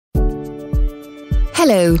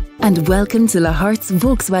Hello, and welcome to Laharts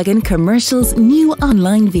Volkswagen Commercial's new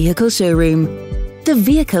online vehicle showroom. The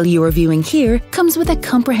vehicle you are viewing here comes with a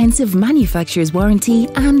comprehensive manufacturer's warranty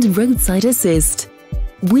and roadside assist.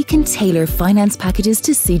 We can tailor finance packages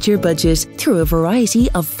to suit your budget through a variety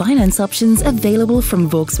of finance options available from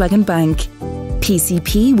Volkswagen Bank.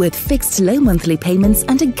 PCP with fixed low monthly payments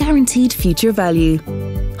and a guaranteed future value.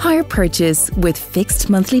 Hire purchase with fixed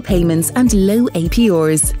monthly payments and low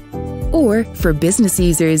APRs. Or, for business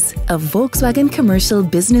users, a Volkswagen Commercial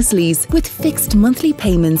Business Lease with fixed monthly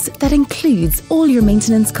payments that includes all your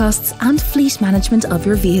maintenance costs and fleet management of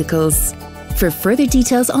your vehicles. For further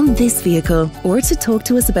details on this vehicle or to talk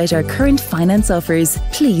to us about our current finance offers,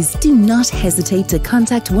 please do not hesitate to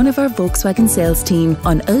contact one of our Volkswagen sales team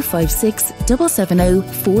on 056 770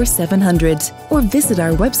 4700 or visit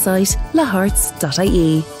our website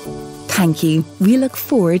laharts.ie. Thank you. We look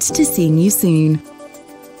forward to seeing you soon.